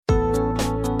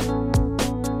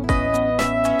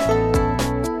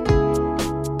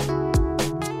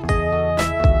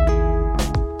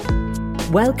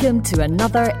Welcome to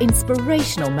another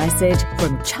inspirational message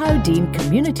from Chowdean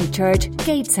Community Church,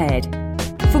 Gateshead.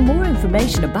 For more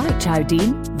information about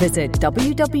Chowdean, visit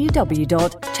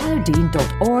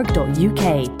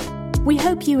www.chowdean.org.uk. We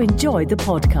hope you enjoy the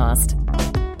podcast.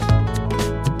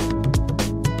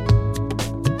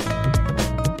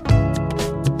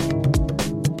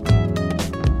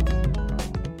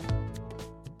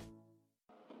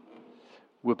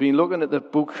 We've been looking at the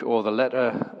book or the letter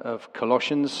of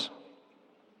Colossians,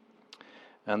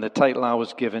 and the title I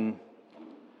was given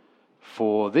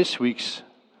for this week's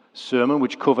sermon,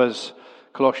 which covers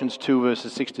Colossians 2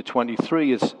 verses 6 to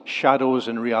 23, is Shadows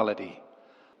and Reality.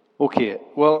 Okay,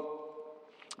 well,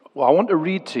 I want to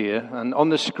read to you, and on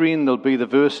the screen there'll be the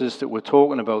verses that we're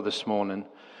talking about this morning,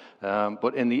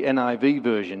 but in the NIV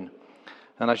version.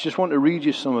 And I just want to read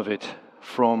you some of it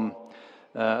from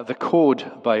the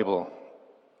Code Bible,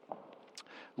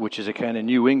 which is a kind of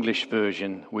New English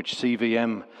version, which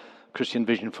CVM, Christian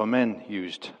Vision for Men,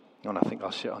 used. And I think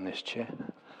I'll sit on this chair.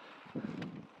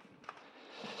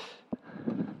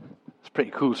 It's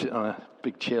pretty cool sitting on a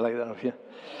big chair like that up here.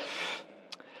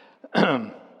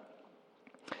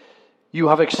 You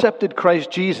have accepted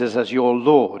Christ Jesus as your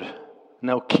Lord.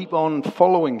 Now keep on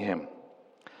following him.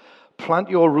 Plant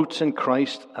your roots in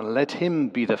Christ and let him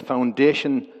be the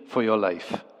foundation for your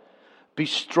life. Be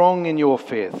strong in your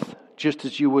faith, just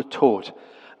as you were taught,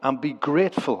 and be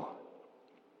grateful.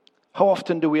 How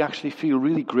often do we actually feel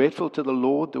really grateful to the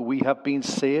Lord that we have been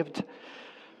saved?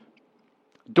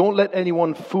 Don't let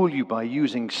anyone fool you by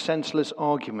using senseless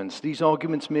arguments. These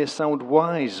arguments may sound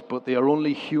wise, but they are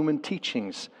only human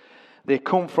teachings. They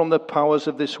come from the powers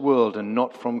of this world and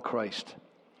not from Christ.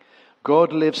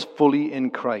 God lives fully in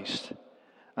Christ,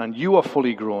 and you are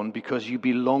fully grown because you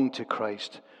belong to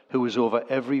Christ, who is over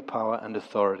every power and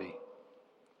authority.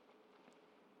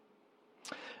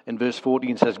 In verse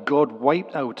 14 it says, God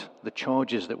wiped out the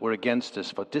charges that were against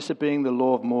us for disobeying the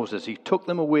law of Moses. He took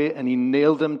them away and he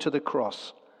nailed them to the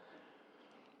cross.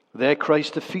 There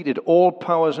Christ defeated all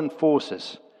powers and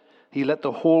forces. He let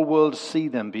the whole world see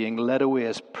them being led away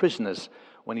as prisoners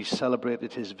when he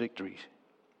celebrated his victory.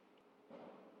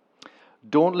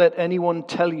 Don't let anyone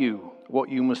tell you what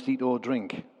you must eat or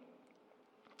drink.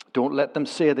 Don't let them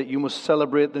say that you must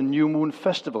celebrate the new moon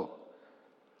festival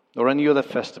or any other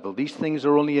festival. These things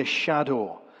are only a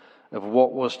shadow of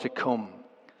what was to come.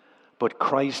 But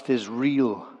Christ is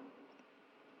real.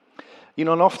 You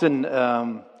know, and often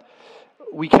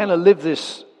we kind of live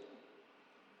this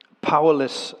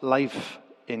powerless life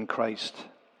in Christ,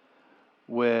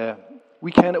 where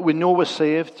we know we're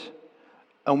saved,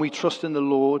 and we trust in the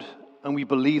Lord, and we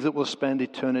believe that we'll spend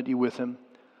eternity with him.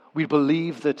 We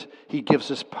believe that he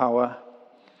gives us power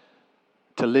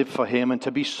to live for him and to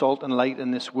be salt and light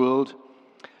in this world.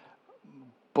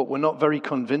 But we're not very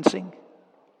convincing.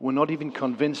 We're not even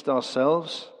convinced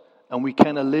ourselves. And we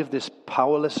kind of live this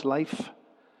powerless life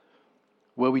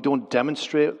where we don't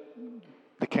demonstrate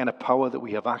the kind of power that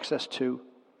we have access to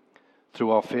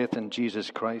through our faith in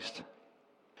Jesus Christ.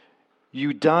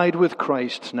 You died with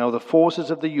Christ. Now the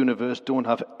forces of the universe don't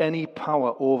have any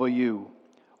power over you.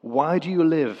 Why do you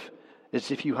live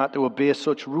as if you had to obey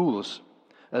such rules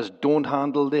as don't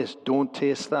handle this, don't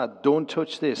taste that, don't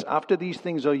touch this? After these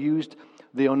things are used,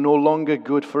 they are no longer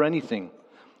good for anything.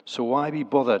 So why be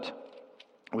bothered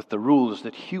with the rules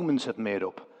that humans have made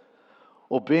up?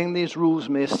 Obeying these rules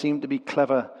may seem to be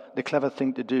the clever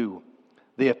thing to do.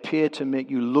 They appear to make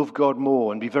you love God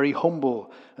more and be very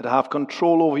humble and to have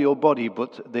control over your body,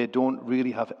 but they don't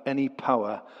really have any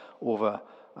power over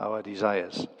our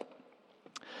desires.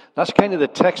 That's kind of the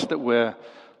text that we're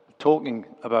talking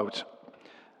about.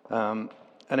 And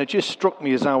it just struck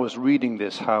me as I was reading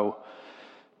this how,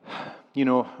 you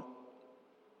know,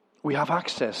 we have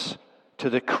access to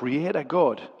the Creator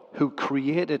God who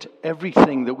created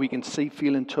everything that we can see,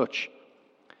 feel, and touch.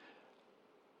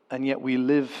 And yet we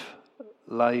live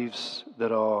lives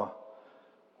that are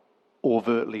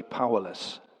overtly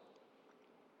powerless.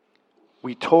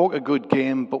 We talk a good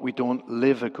game, but we don't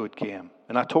live a good game.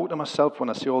 And I talk to myself when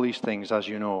I see all these things, as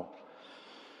you know.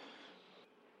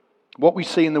 What we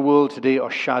see in the world today are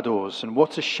shadows. And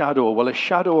what's a shadow? Well, a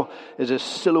shadow is a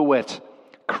silhouette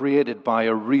created by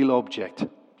a real object.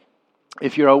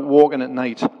 If you're out walking at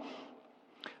night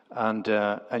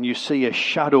and you see a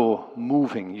shadow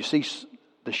moving, you see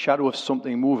the shadow of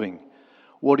something moving,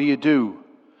 what do?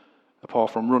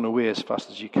 Apart from run away as fast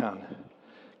as you can,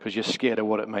 because you're scared of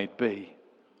what it might be.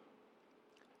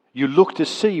 You look to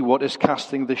see what is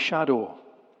casting the shadow.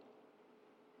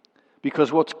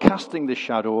 Because what's casting the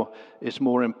shadow is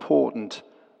more important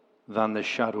than the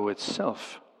shadow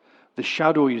itself. The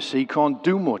shadow, you see, can't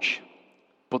do much.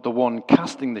 but the one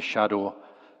casting the shadow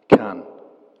can.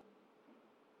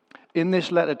 In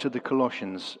this letter to the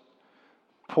Colossians,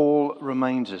 Paul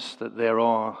reminds us that there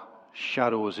are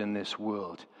shadows in this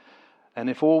world. And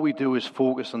if all we do is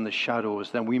focus on the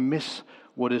shadows, then we miss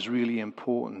what is really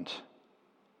important.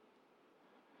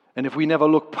 And if we never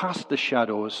look past the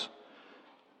shadows,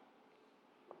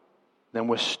 then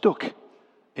we're stuck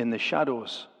in the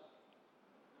shadows.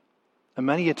 And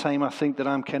many a time I think that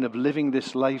I'm kind of living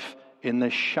this life in the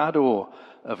shadow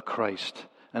of Christ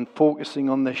and focusing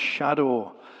on the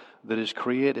shadow that is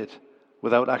created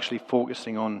without actually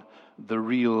focusing on the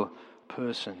real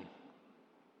person.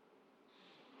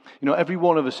 You know, every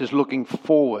one of us is looking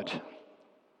forward.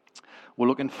 We're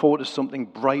looking forward to something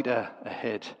brighter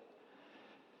ahead.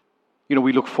 You know,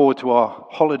 we look forward to our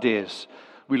holidays.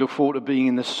 We look forward to being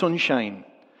in the sunshine.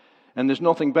 And there's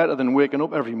nothing better than waking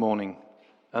up every morning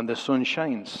and the sun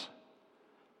shines.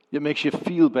 It makes you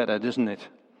feel better, doesn't it?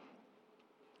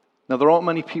 Now, there aren't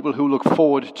many people who look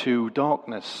forward to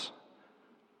darkness,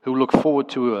 who look forward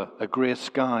to a grey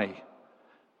sky,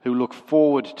 who look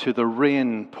forward to the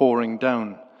rain pouring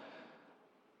down.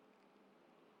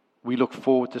 We look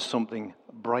forward to something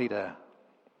brighter.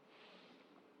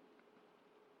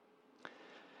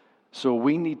 So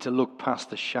we need to look past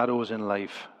the shadows in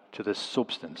life to the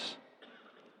substance.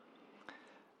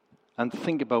 And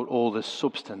think about all the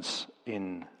substance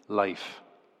in life.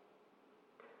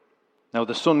 Now,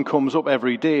 the sun comes up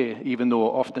every day, even though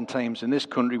oftentimes in this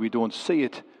country we don't see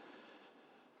it.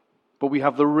 But we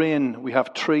have the rain, we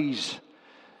have trees.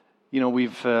 You know,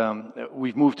 we've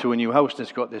moved to a new house and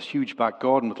it's got this huge back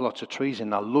garden with lots of trees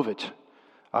in. I love it.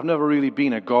 I've never really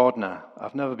been a gardener.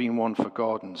 I've never been one for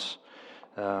gardens.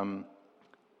 But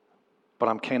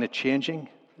I'm kind of changing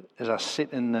as I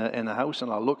sit in the house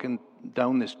and I look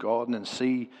down this garden and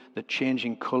see the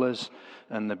changing colours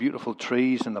and the beautiful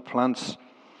trees and the plants.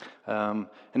 And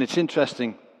it's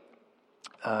interesting.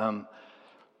 I'm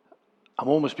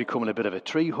almost becoming a bit of a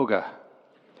tree hugger.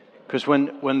 Because when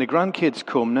the grandkids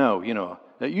come now, you know,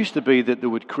 it used to be that they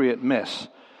would create mess.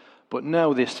 But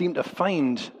now they seem to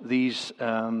find these,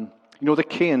 the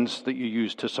canes that you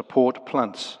use to support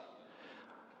plants.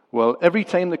 Well, every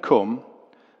time they come,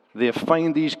 they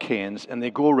find these canes and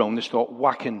they go around, they start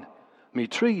whacking me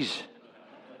trees.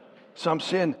 So I'm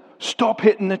saying, stop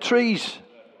hitting the trees.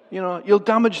 You know, you'll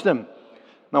damage them.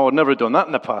 Now, I've never done that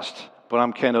in the past, but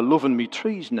I'm kind of loving me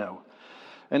trees now.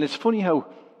 And it's funny how,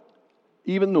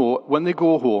 even though when they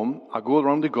go home, I go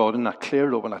around the garden, I clear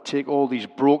it up, and I take all these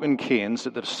broken canes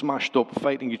that they've smashed up,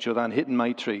 fighting each other and hitting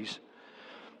my trees,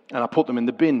 and I put them in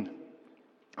the bin.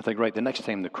 I think, right, the next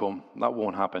time they come, that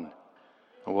won't happen.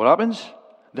 And what happens?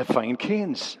 They find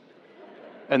canes,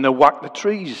 and they whack the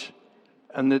trees,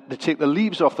 and they take the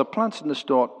leaves off the plants, and they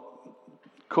start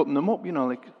cutting them up, you know,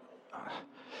 like...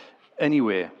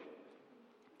 Anyway,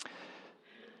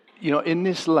 you know, in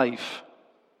this life,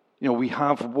 you know, we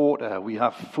have water, we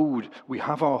have food, we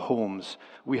have our homes,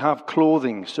 we have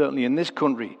clothing, certainly in this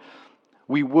country.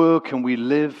 We work and we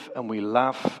live and we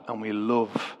laugh and we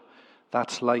love.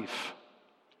 That's life.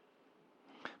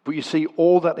 But you see,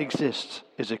 all that exists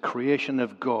is a creation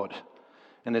of God,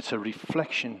 and it's a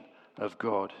reflection of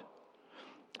God.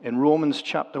 In Romans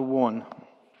chapter 1,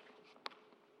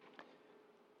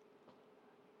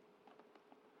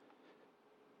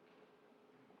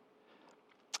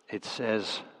 it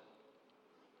says,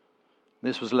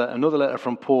 this was another letter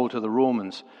from Paul to the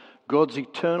Romans, God's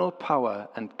eternal power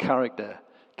and character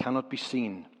cannot be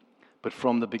seen, but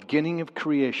from the beginning of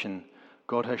creation,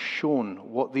 God has shown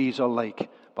what these are like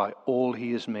by all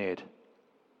he has made.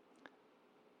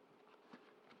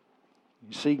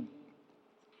 You see,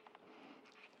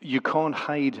 you can't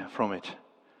hide from it.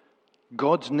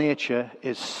 God's nature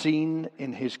is seen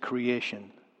in his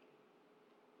creation.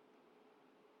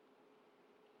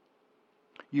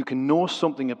 You can know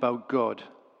something about God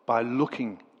by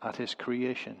looking at his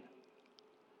creation.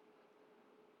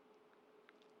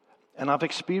 And I've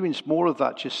experienced more of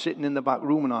that just sitting in the back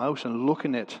room in our house and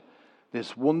looking at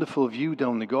this wonderful view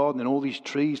down the garden and all these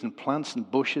trees and plants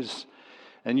and bushes.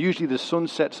 And usually the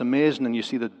sunset's amazing and you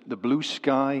see the blue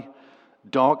sky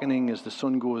darkening as the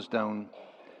sun goes down.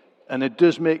 And it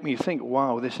does make me think,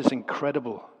 wow, this is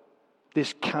incredible.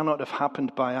 This cannot have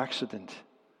happened by accident.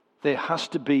 There has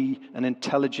to be an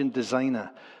intelligent designer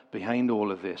behind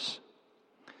all of this.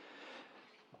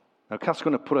 Now, Kath's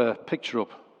going to put a picture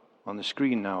up on the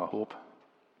screen now, I hope.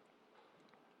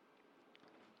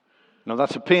 Now,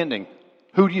 that's a painting.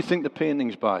 Who do you think the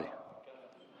painting's by?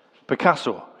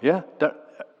 Picasso, yeah?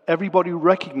 Everybody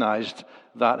recognized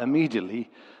that immediately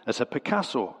as a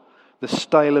Picasso. The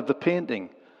style of the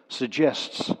painting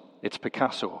suggests it's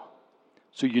Picasso.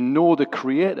 So you know the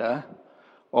creator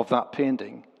of that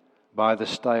painting by the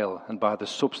style and by the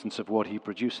substance of what he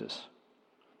produces.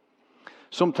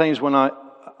 Sometimes when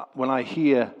I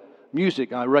hear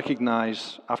music, I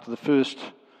recognize after the first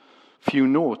few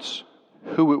notes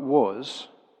who it was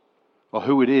or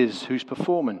who it is who's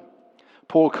performing.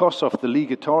 Paul Kossoff, the lead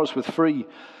guitarist with Free,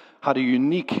 had a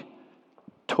unique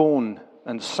tone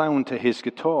and sound to his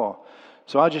guitar.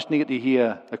 So I just need to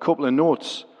hear a couple of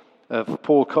notes of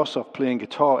Paul Kossoff playing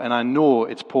guitar, and I know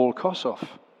it's Paul Kossoff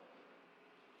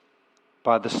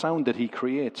by the sound that he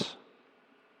creates.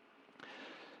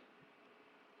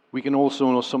 We can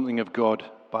also know something of God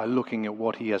by looking at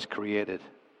what he has created.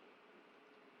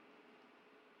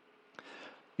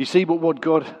 You see, but what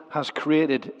God has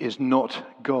created is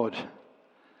not God,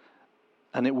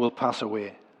 and it will pass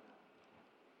away.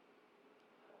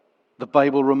 The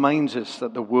Bible reminds us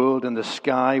that the world and the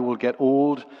sky will get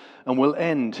old and will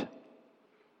end.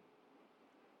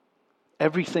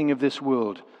 Everything of this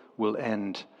world will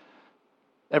end.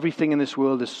 Everything in this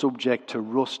world is subject to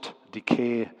rust,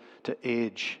 decay, to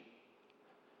age.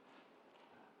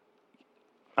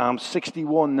 I'm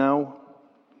 61 now.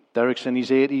 Derek's in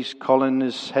his 80s. Colin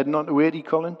is heading on to 80,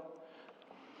 Colin.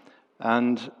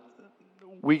 And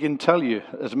we can tell you,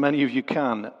 as many of you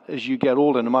can, as you get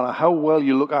older, no matter how well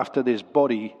you look after this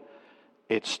body,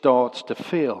 it starts to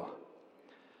fail.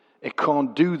 It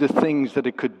can't do the things that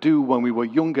it could do when we were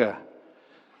younger.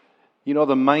 You know,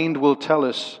 the mind will tell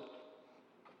us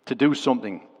to do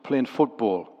something, playing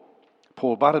football.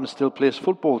 Paul Badham still plays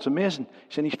football. It's amazing.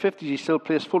 He's in his 50s, he still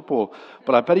plays football.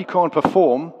 But I bet he can't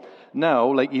perform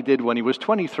now like he did when he was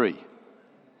 23.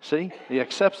 See? He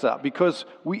accepts that because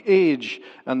we age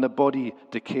and the body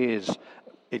decays.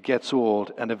 It gets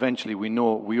old, and eventually we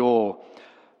know we all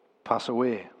pass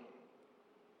away.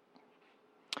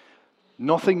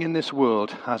 Nothing in this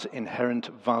world has inherent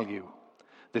value.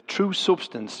 The true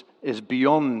substance is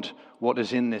beyond what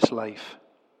is in this life.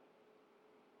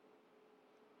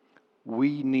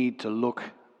 We need to look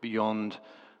beyond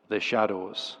the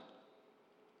shadows.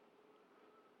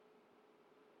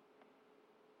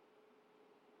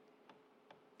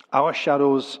 Our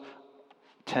shadows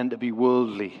tend to be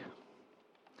worldly.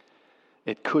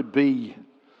 It could be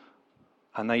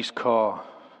a nice car.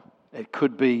 It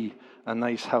could be a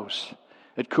nice house.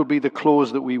 It could be the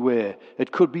clothes that we wear.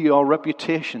 It could be our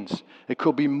reputations. It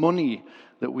could be money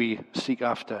that we seek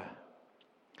after.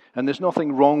 And there's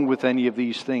nothing wrong with any of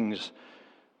these things.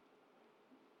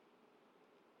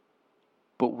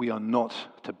 But we are not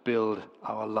to build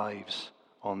our lives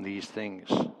on these things.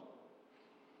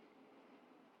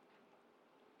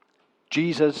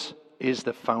 Jesus is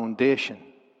the foundation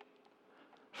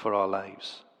for our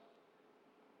lives.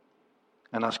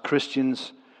 And as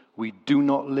Christians, we do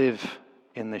not live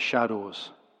in the shadows,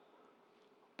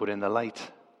 but in the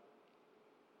light.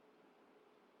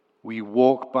 We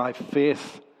walk by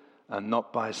faith and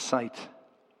not by sight.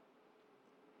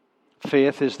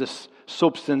 Faith is the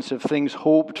substance of things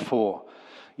hoped for.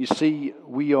 You see,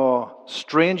 we are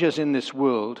strangers in this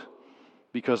world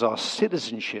because our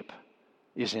citizenship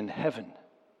is in heaven.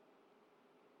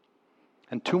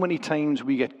 And too many times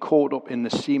we get caught up in the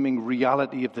seeming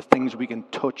reality of the things we can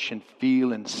touch and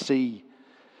feel and see,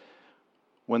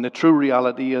 when the true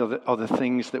reality are the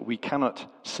things that we cannot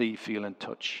see, feel, and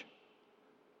touch.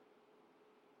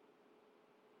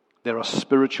 There are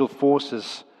spiritual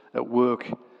forces at work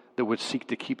that would seek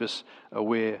to keep us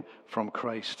away from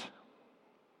Christ.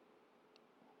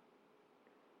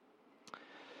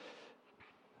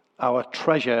 Our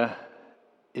treasure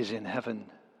is in heaven.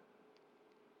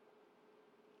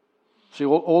 See,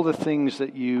 all the things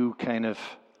that you kind of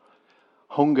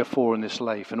hunger for in this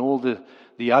life, and all the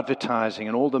advertising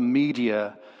and all the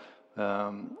media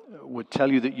would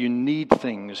tell you that you need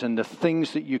things, and the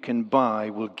things that you can buy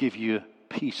will give you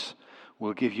peace,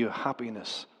 will give you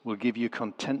happiness, will give you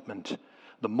contentment.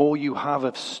 The more you have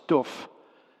of stuff,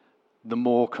 the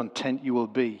more content you will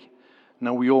be.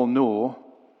 Now, we all know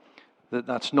that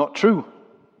that's not true.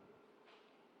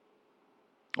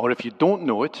 Or if you don't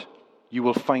know it, you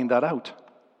will find that out.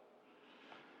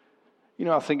 You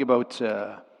know, I think about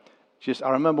I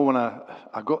remember when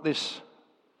I got this,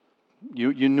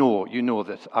 you know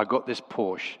that I got this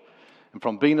Porsche. And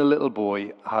from being a little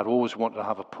boy, I had always wanted to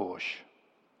have a Porsche.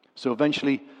 So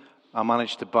eventually, I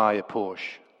managed to buy a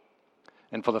Porsche.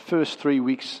 And for the first 3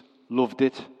 weeks, loved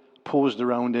it, posed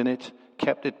around in it,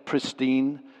 kept it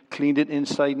pristine, cleaned it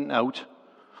inside and out.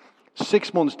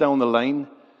 6 months down the line,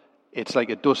 it's like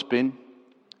a dustbin.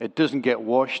 It doesn't get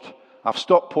washed. I've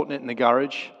stopped putting it in the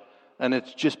garage, and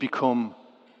it's just become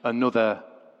another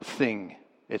thing.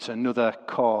 It's another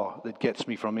car that gets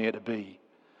me from A to B.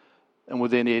 and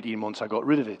within 18 months I got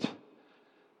rid of it.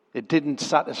 It didn't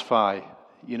satisfy,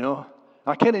 you know.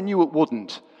 I kind of knew it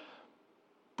wouldn't,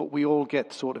 but we all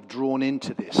get sort of drawn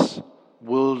into this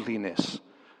worldliness,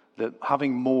 that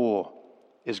having more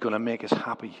is going to make us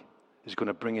happy, is going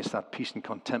to bring us that peace and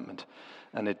contentment,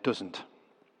 and it doesn't.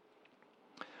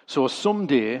 So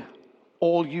someday,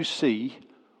 all you see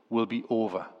will be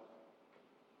over.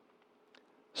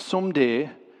 Someday,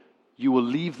 you will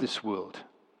leave this world.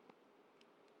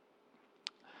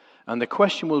 And the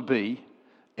question will be,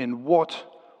 in what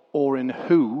or in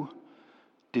who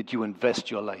did you invest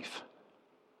your life?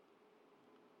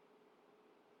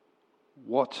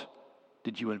 What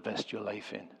did you invest your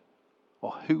life in?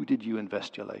 Or who did you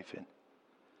invest your life in?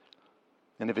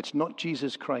 And if it's not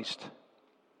Jesus Christ,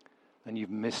 then you've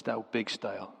missed out big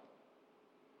style.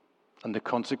 And the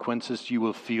consequences you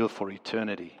will feel for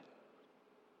eternity.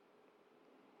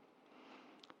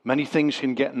 Many things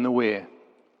can get in the way.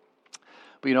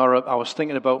 But you know, I was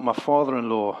thinking about my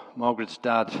father-in-law, Margaret's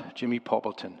dad, Jimmy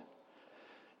Poppleton.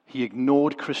 He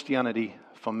ignored Christianity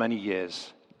for many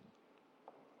years.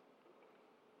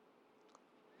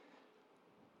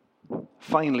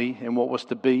 Finally, in what was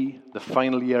to be the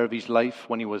final year of his life,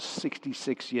 when he was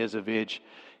 66 years of age,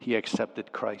 he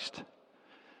accepted Christ.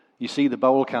 You see, the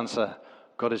bowel cancer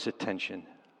got his attention.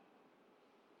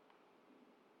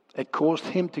 It caused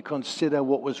him to consider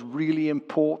what was really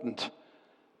important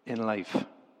in life.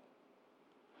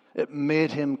 It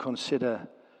made him consider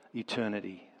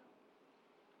eternity.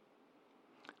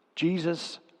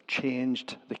 Jesus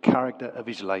changed the character of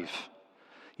his life.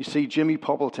 You see, Jimmy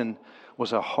Poppleton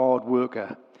was a hard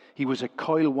worker. He was a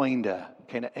coil winder,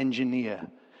 kind of engineer.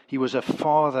 He was a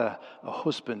father, a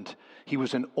husband. He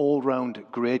was an all-round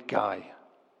great guy.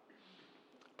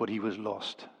 But he was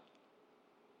lost.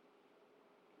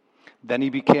 Then he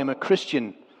became a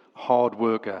Christian hard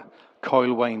worker,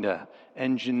 coil winder,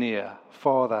 engineer,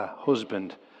 father,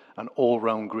 husband, an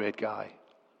all-round great guy.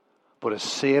 But a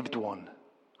saved one.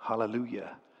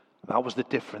 Hallelujah. That was the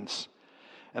difference.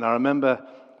 And I remember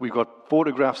we've got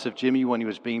photographs of Jimmy when he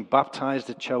was being baptized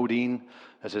at Chowdene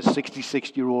as a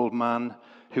 66-year-old man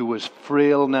who was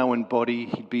frail now in body.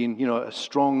 He'd been, a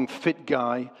strong, fit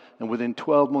guy. And within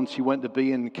 12 months, he went to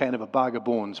being kind of a bag of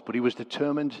bones. But he was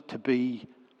determined to be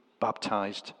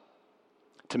baptized,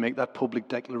 to make that public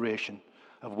declaration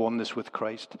of oneness with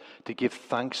Christ, to give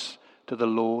thanks to the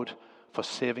Lord for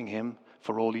saving him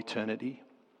for all eternity.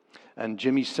 And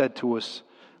Jimmy said to us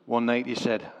one night, he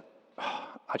said,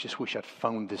 I just wish I'd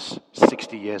found this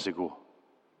 60 years ago.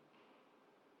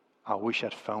 I wish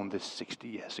I'd found this 60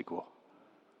 years ago.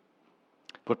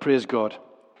 But praise God,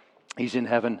 he's in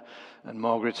heaven, and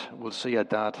Margaret will see her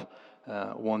dad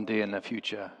one day in the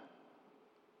future.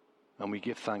 And we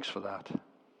give thanks for that.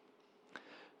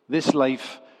 This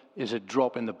life is a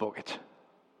drop in the bucket.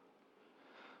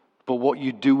 But what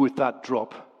you do with that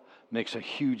drop makes a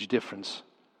huge difference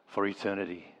for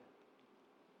eternity.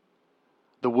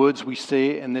 The words we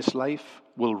say in this life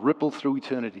will ripple through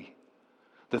eternity.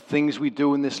 The things we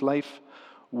do in this life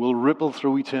will ripple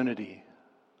through eternity.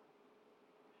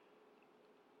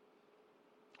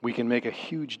 We can make a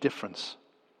huge difference.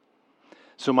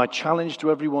 So my challenge to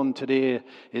everyone today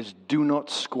is, do not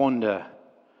squander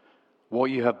what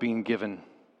you have been given.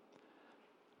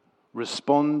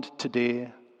 Respond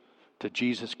today to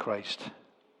Jesus Christ.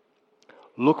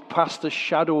 Look past the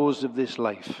shadows of this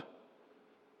life.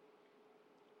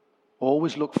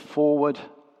 Always look forward,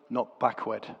 not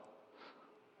backward.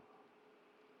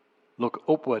 Look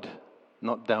upward,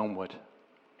 not downward.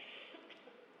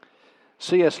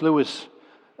 C.S. Lewis,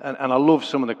 and I love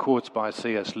some of the quotes by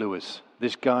C.S. Lewis.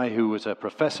 This guy who was a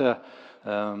professor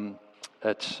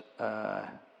at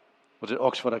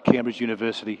Oxford or Cambridge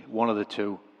University, one of the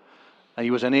two. And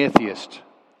he was an atheist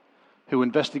who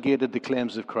investigated the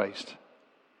claims of Christ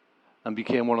and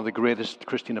became one of the greatest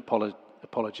Christian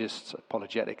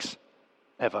apologetics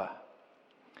ever.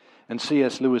 And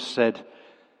C.S. Lewis said,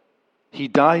 he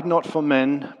died not for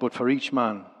men, but for each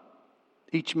man.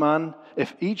 Each man,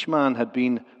 if each man had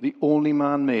been the only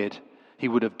man made, he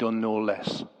would have done no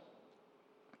less.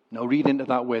 Now read into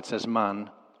that where it says man,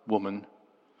 woman,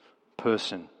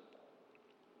 person.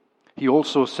 He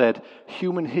also said,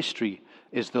 human history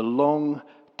is the long,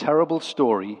 terrible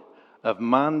story of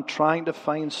man trying to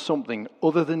find something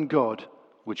other than God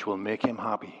which will make him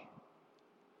happy.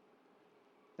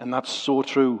 And that's so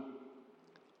true.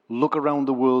 Look around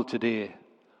the world today.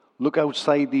 Look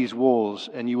outside these walls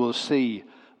and you will see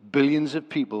billions of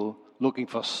people looking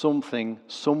for something,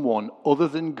 someone other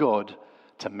than God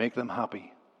to make them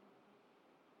happy.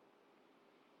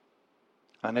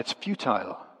 And it's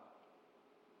futile.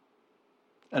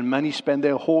 And many spend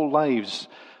their whole lives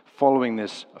following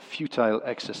this futile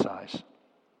exercise.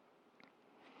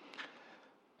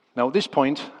 Now, at this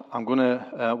point, we're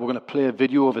going to play a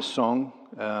video of a song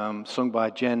sung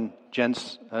by Jen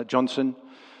Johnson,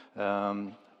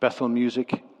 Bethel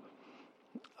Music.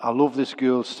 I love this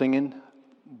girl singing,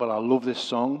 but I love this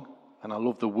song, and I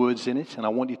love the words in it, and I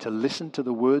want you to listen to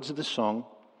the words of the song,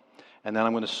 and then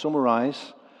I'm going to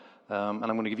summarize, and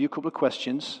I'm going to give you a couple of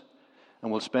questions,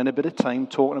 and we'll spend a bit of time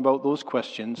talking about those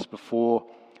questions before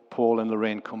Paul and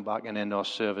Lorraine come back and end our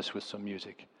service with some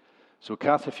music. So,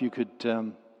 Kath, if you could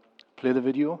play the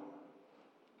video.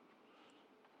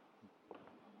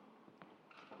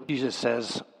 Jesus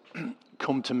says,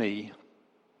 "Come to me,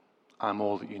 I'm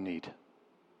all that you need.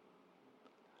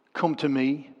 Come to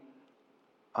me,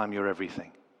 I'm your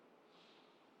everything."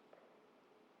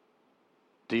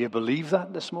 Do you believe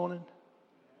that this morning?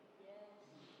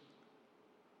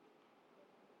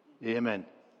 Amen.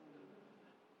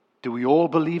 Do we all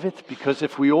believe it? Because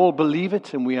if we all believe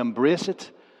it and we embrace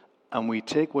it and we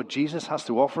take what Jesus has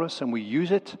to offer us and we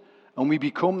use it and we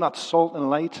become that salt and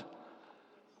light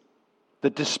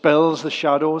that dispels the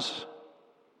shadows,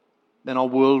 then our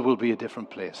world will be a different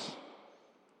place.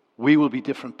 We will be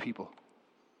different people.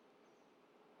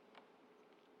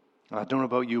 And I don't know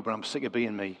about you, but I'm sick of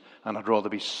being me, and I'd rather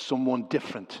be someone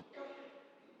different.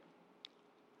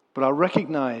 But I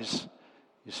recognize,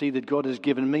 you see, that God has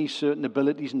given me certain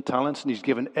abilities and talents, and He's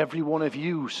given every one of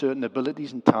you certain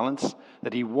abilities and talents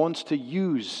that He wants to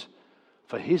use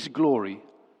for His glory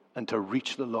and to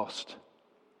reach the lost,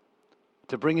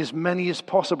 to bring as many as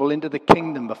possible into the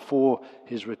kingdom before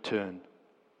His return.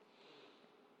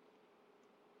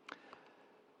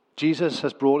 Jesus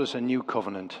has brought us a new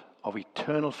covenant of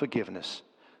eternal forgiveness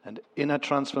and inner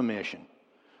transformation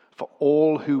for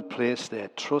all who place their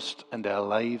trust and their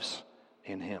lives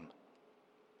in Him.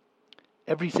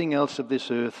 Everything else of this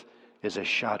earth is a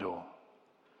shadow.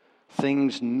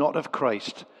 Things not of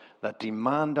Christ that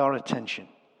demand our attention,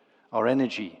 our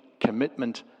energy,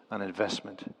 commitment, and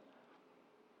investment.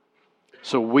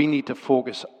 So we need to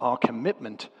focus our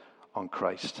commitment on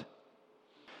Christ.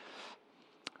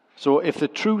 So if the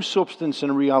true substance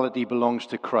and reality belongs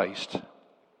to Christ,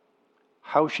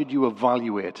 how should you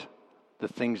evaluate the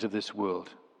things of this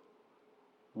world?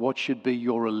 What should be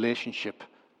your relationship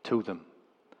to them?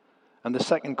 And the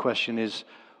second question is,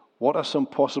 what are some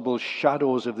possible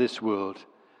shadows of this world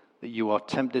that you are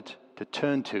tempted to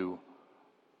turn to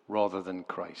rather than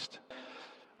Christ?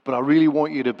 But I really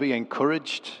want you to be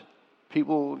encouraged.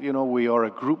 People, we are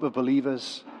a group of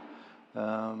believers.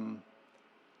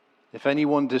 If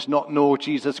anyone does not know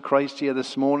Jesus Christ here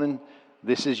this morning,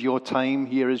 this is your time.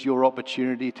 Here is your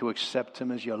opportunity to accept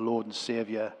Him as your Lord and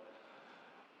Savior.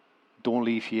 Don't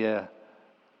leave here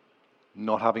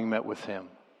not having met with Him.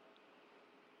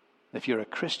 If you're a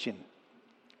Christian,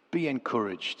 be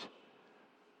encouraged.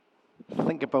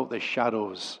 Think about the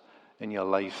shadows in your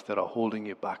life that are holding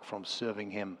you back from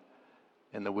serving Him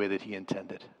in the way that He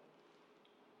intended.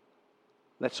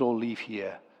 Let's all leave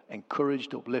here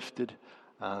encouraged, uplifted,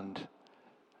 and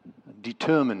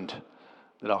determined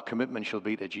that our commitment shall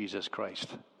be to Jesus Christ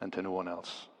and to no one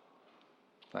else.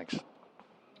 Thanks.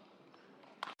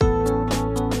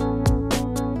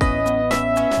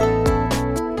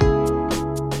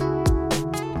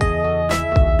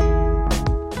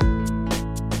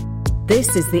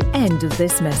 This is the end of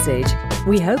this message.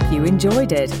 We hope you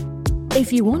enjoyed it.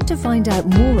 If you want to find out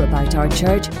more about our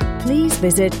church, please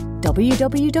visit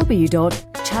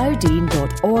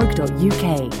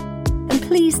www.chowdean.org.uk. And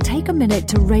please take a minute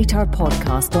to rate our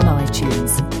podcast on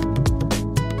iTunes.